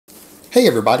Hey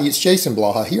everybody, it's Jason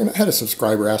Blaha here, and I had a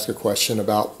subscriber ask a question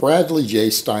about Bradley J.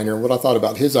 Steiner and what I thought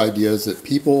about his ideas that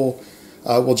people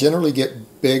will generally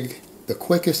get big the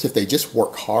quickest if they just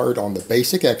work hard on the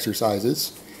basic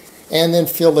exercises and then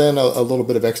fill in a little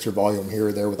bit of extra volume here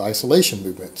or there with isolation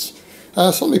movements.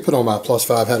 So let me put on my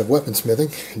 +5 hat of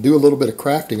weaponsmithing, do a little bit of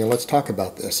crafting, and let's talk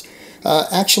about this.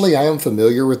 Actually, I am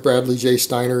familiar with Bradley J.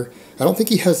 Steiner. I don't think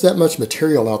he has that much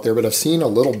material out there, but I've seen a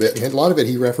little bit, and a lot of it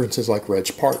he references like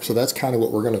Reg Park, so that's kind of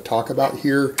what we're going to talk about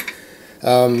here,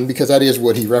 because that is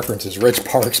what he references, Reg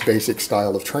Park's basic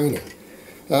style of training.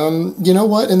 You know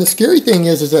what, and the scary thing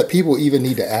is that people even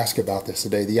need to ask about this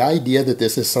today. The idea that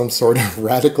this is some sort of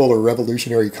radical or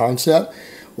revolutionary concept,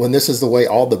 when this is the way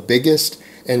all the biggest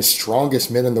and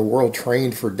strongest men in the world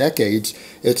trained for decades.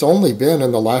 It's only been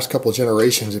in the last couple of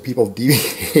generations that people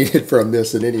deviated from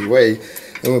this in any way.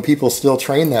 And when people still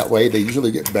train that way, they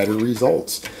usually get better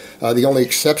results. The only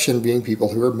exception being people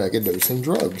who are mega dosing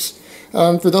drugs.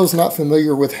 For those not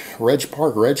familiar with Reg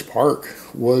Park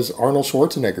was Arnold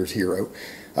Schwarzenegger's hero.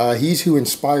 He's who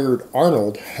inspired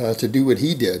Arnold to do what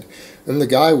he did. And the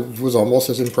guy was almost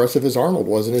as impressive as Arnold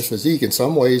was in his physique. In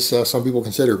some ways, some people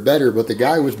consider better, but the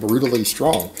guy was brutally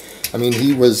strong. I mean,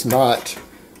 he was not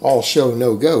all show,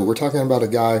 no go. We're talking about a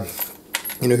guy,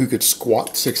 you know, who could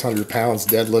squat 600 pounds,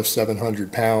 deadlift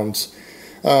 700 pounds,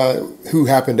 who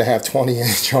happened to have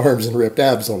 20-inch arms and ripped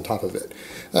abs on top of it.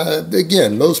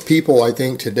 Again, most people, I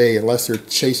think, today, unless they're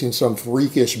chasing some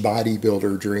freakish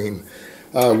bodybuilder dream,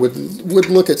 would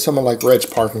look at someone like Reg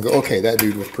Park and go, okay, that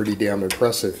dude was pretty damn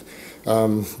impressive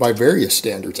by various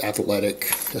standards,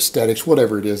 athletic, aesthetics,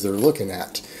 whatever it is they're looking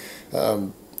at.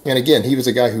 And again, he was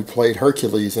a guy who played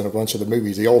Hercules in a bunch of the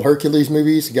movies. The old Hercules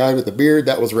movies, the guy with the beard,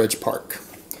 that was Reg Park.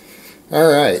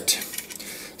 All right.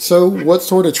 So what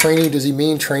sort of training does he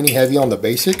mean, training heavy on the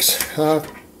basics?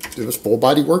 It was full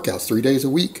body workouts, 3 days a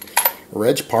week.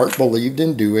 Reg Park believed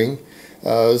in doing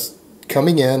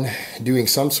coming in, doing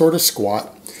some sort of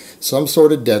squat, some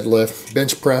sort of deadlift,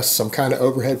 bench press, some kind of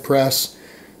overhead press,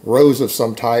 rows of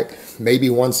some type, maybe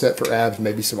one set for abs,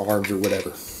 maybe some arms or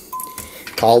whatever.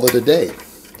 Call it a day.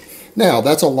 Now,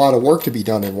 that's a lot of work to be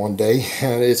done in one day,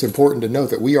 and it's important to note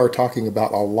that we are talking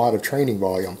about a lot of training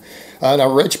volume.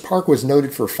 Now, Reg Park was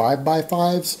noted for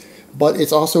 5x5s, but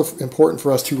it's also important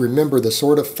for us to remember the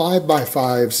sort of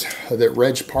 5x5s that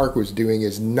Reg Park was doing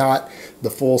is not the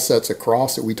full sets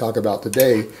across that we talk about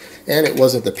today, and it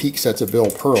wasn't the peak sets of Bill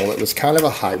Pearl. It was kind of a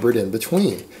hybrid in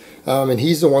between. And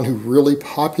he's the one who really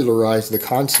popularized the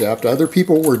concept. Other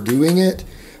people were doing it,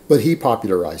 but he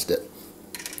popularized it.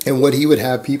 And what he would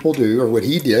have people do, or what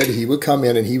he did, he would come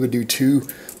in and he would do 2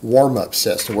 warm-up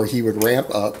sets where he would ramp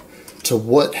up to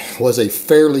what was a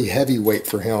fairly heavy weight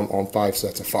for him on 5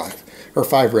 sets of 5, or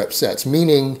 5 rep sets.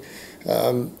 Meaning,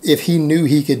 if he knew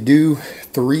he could do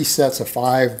 3 sets of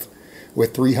 5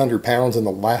 with 300 pounds and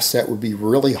the last set would be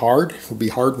really hard, would be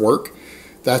hard work,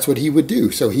 that's what he would do.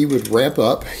 So he would ramp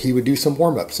up, he would do some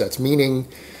warm-up sets, meaning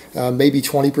maybe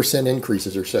 20%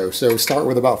 increases or so. So start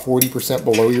with about 40%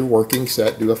 below your working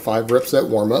set, do a 5 rep set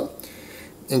warm-up,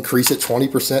 increase it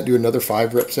 20%, do another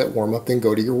 5 rep set warm-up, then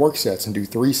go to your work sets and do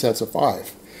 3 sets of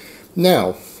 5.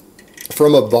 Now,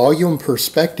 from a volume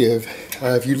perspective,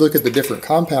 if you look at the different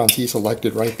compounds he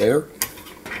selected right there,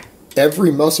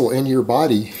 every muscle in your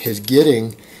body is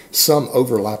getting some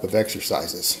overlap of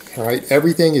exercises. All right,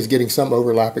 everything is getting some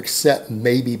overlap except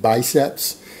maybe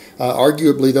biceps,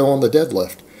 arguably though on the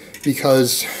deadlift,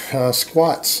 because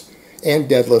squats and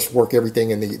deadlifts work everything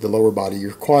in the lower body.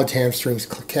 Your quads, hamstrings,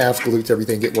 calves, glutes,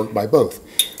 everything get worked by both.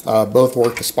 Both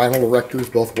work the spinal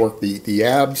erectors, both work the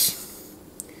abs.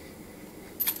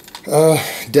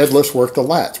 Deadlifts work the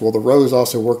lats. Well, the rows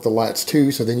also work the lats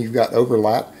too, so then you've got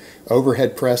overlap.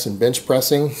 Overhead press and bench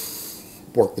pressing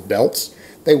work the delts.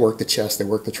 They work the chest, they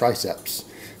work the triceps,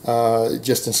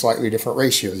 just in slightly different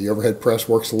ratios. The overhead press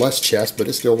works less chest, but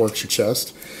it still works your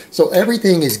chest. So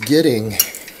everything is getting,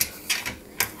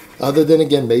 other than,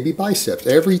 again, maybe biceps,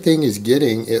 everything is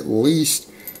getting at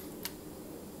least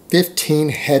 15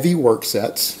 heavy work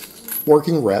sets,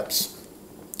 working reps,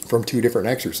 from 2 different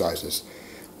exercises.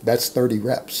 That's 30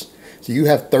 reps. So you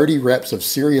have 30 reps of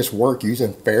serious work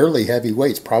using fairly heavy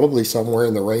weights, probably somewhere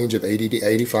in the range of 80 to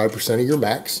 85% of your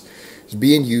max.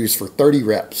 Being used for 30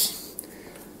 reps.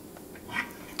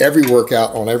 Every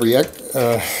workout on every, on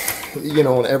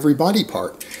every body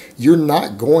part. You're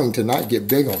not going to not get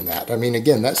big on that. I mean,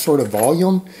 again, that sort of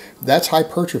volume, that's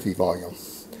hypertrophy volume.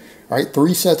 All right,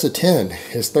 3 sets of 10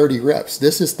 is 30 reps.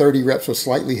 This is 30 reps with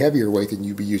slightly heavier weight than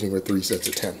you'd be using with 3 sets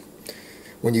of 10.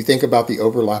 When you think about the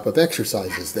overlap of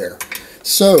exercises there.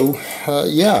 So,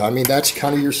 yeah, I mean, that's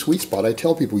kind of your sweet spot. I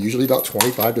tell people usually about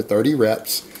 25 to 30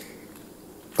 reps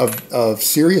of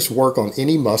serious work on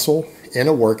any muscle in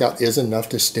a workout is enough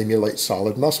to stimulate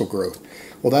solid muscle growth.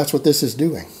 Well, that's what this is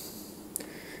doing.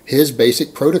 His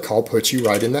basic protocol puts you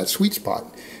right in that sweet spot.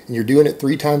 And you're doing it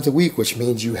 3 times a week, which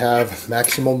means you have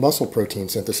maximum muscle protein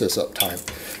synthesis uptime.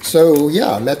 So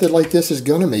yeah, a method like this is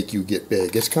going to make you get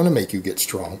big. It's going to make you get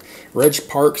strong. Reg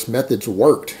Park's methods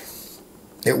worked.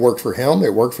 It worked for him.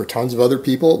 It worked for tons of other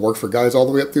people. It worked for guys all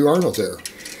the way up through Arnold's era.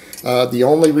 The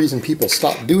only reason people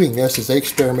stopped doing this is they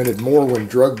experimented more when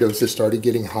drug doses started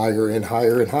getting higher and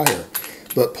higher and higher.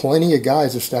 But plenty of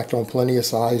guys have stacked on plenty of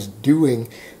size doing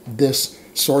this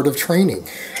sort of training.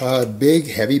 Big,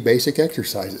 heavy, basic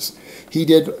exercises. He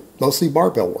did mostly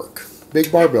barbell work.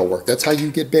 Big barbell work. That's how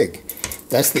you get big.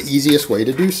 That's the easiest way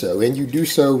to do so. And you do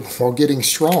so while getting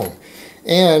strong.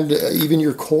 And even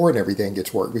your core and everything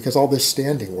gets work because all this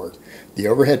standing work. The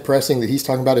overhead pressing that he's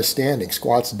talking about is standing.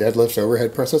 Squats, deadlifts,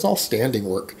 overhead press, that's all standing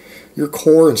work. Your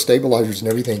core and stabilizers and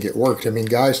everything get worked. I mean,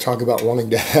 guys talk about wanting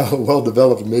to have a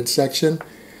well-developed midsection.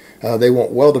 They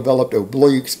want well-developed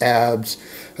obliques, abs,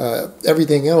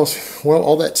 everyththing else. Well,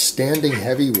 all that standing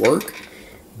heavy work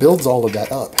builds all of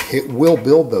that up. It will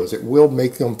build those. It will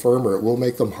make them firmer. It will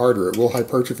make them harder. It will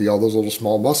hypertrophy all those little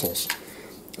small muscles.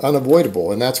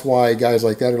 Unavoidable. And that's why guys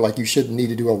like that are like, you shouldn't need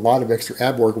to do a lot of extra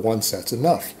ab work. 1 set's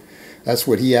enough. That's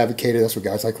what he advocated. That's what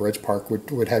guys like Reg Park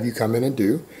would have you come in and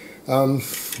do.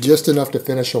 Just enough to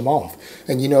finish them off.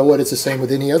 And you know what? It's the same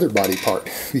with any other body part.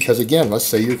 Because again, let's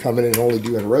say you're coming in and only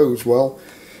doing rows. Well,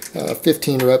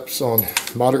 15 reps on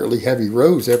moderately heavy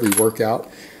rows every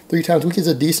workout 3 times a week is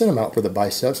a decent amount for the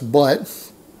biceps,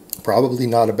 but probably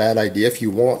not a bad idea if you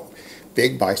want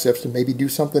big biceps to maybe do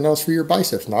something else for your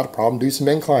biceps. Not a problem. Do some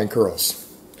incline curls.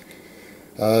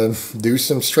 Do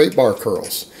some straight bar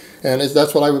curls. And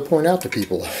that's what I would point out to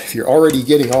people. If you're already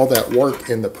getting all that work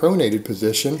in the pronated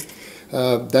position,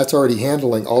 that's already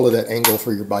handling all of that angle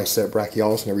for your bicep,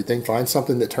 brachialis, and everything. Find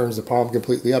something that turns the palm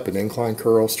completely up, an incline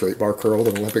curl, straight bar curl,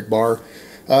 an Olympic bar.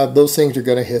 Those things are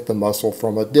going to hit the muscle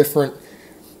from a different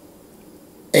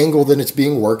angle than it's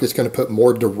being worked. It's going to put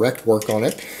more direct work on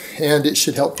it, and it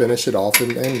should help finish it off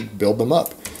and build them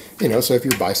up. You know, so if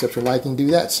your biceps are lacking, do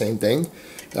that. Same thing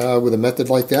with a method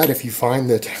like that. If you find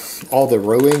that all the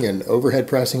rowing and overhead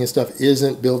pressing and stuff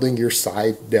isn't building your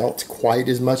side delts quite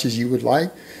as much as you would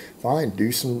like, fine,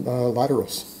 do some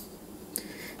laterals.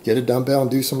 Get a dumbbell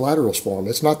and do some laterals for them.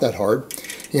 It's not that hard.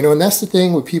 You know, and that's the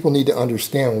thing what people need to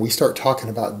understand when we start talking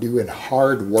about doing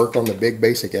hard work on the big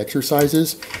basic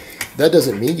exercises. That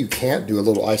doesn't mean you can't do a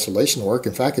little isolation work.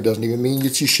 In fact, it doesn't even mean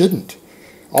that you shouldn't.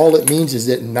 All it means is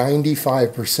that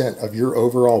 95% of your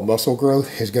overall muscle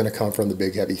growth is going to come from the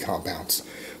big heavy compounds.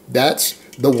 That's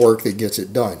the work that gets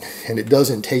it done. And it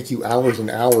doesn't take you hours and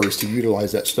hours to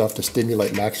utilize that stuff to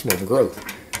stimulate maximum growth.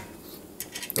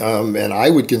 And I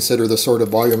would consider the sort of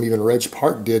volume even Reg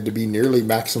Park did to be nearly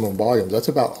maximum volume. That's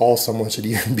about all someone should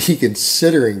even be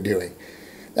considering doing.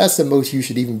 That's the most you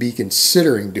should even be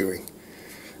considering doing.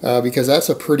 Because that's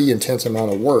a pretty intense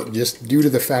amount of work just due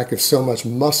to the fact of so much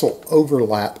muscle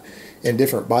overlap in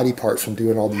different body parts from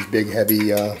doing all these big heavy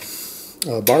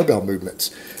barbell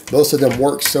movements. Most of them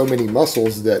work so many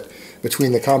muscles that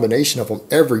between the combination of them,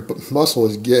 every muscle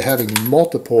is having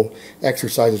multiple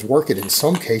exercises work it. In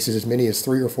some cases, as many as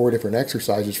 3 or 4 different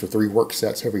exercises for 3 work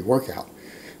sets every workout,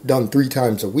 done 3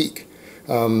 times a week.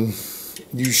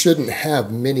 You shouldn't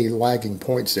have many lagging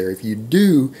points there. If you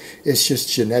do, it's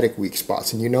just genetic weak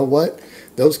spots. And you know what?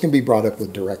 Those can be brought up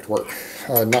with direct work.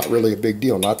 Not really a big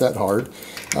deal, not that hard.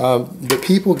 But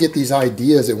people get these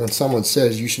ideas that when someone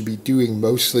says you should be doing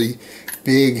mostly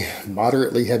big,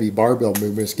 moderately heavy barbell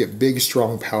movements, get big,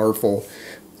 strong, powerful,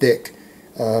 thick,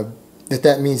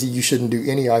 that means that you shouldn't do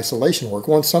any isolation work.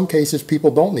 Well, in some cases,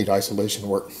 people don't need isolation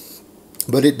work.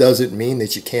 But it doesn't mean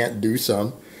that you can't do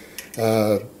some.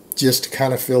 Just to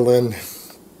kind of fill in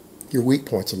your weak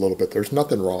points a little bit. There's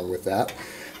nothing wrong with that.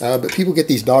 But people get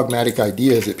these dogmatic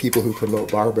ideas that people who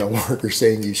promote barbell work are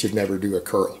saying you should never do a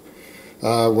curl.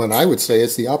 When I would say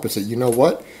it's the opposite. You know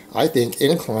what? I think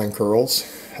incline curls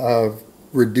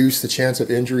reduce the chance of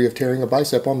injury of tearing a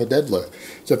bicep on the deadlift.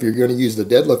 So if you're going to use the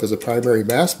deadlift as a primary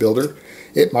mass builder,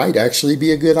 it might actually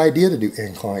be a good idea to do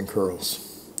incline curls.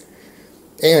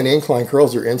 And incline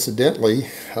curls are incidentally,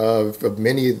 of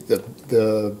many of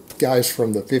the guys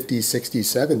from the 50s, 60s,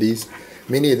 70s,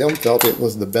 many of them felt it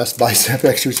was the best bicep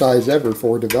exercise ever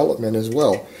for development as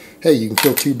well. Hey, you can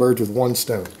kill 2 birds with 1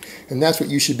 stone. And that's what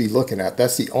you should be looking at.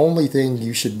 That's the only thing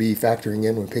you should be factoring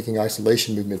in when picking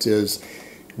isolation movements is,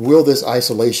 will this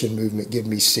isolation movement give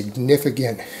me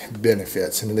significant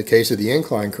benefits? And in the case of the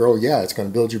incline curl, yeah, it's going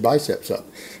to build your biceps up.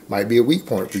 Might be a weak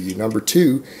point for you. Number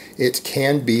two, it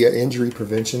can be an injury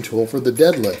prevention tool for the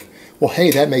deadlift. Well,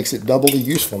 hey, that makes it doubly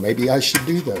useful. Maybe I should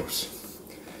do those.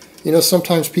 You know,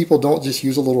 sometimes people don't just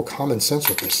use a little common sense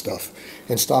with this stuff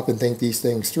and stop and think these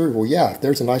things through. Well, yeah, if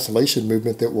there's an isolation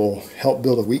movement that will help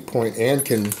build a weak point and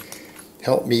can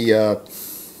help me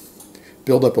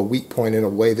build up a weak point in a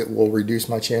way that will reduce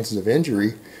my chances of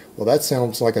injury, well, that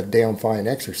sounds like a damn fine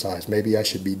exercise. Maybe I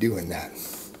should be doing that.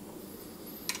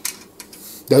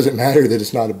 Doesn't matter that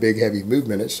it's not a big, heavy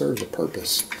movement. It serves a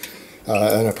purpose,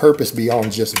 and a purpose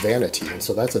beyond just vanity, and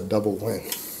so that's a double win.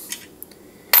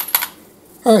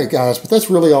 Alright guys, but that's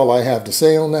really all I have to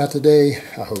say on that today.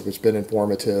 I hope it's been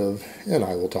informative, and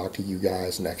I will talk to you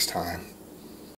guys next time.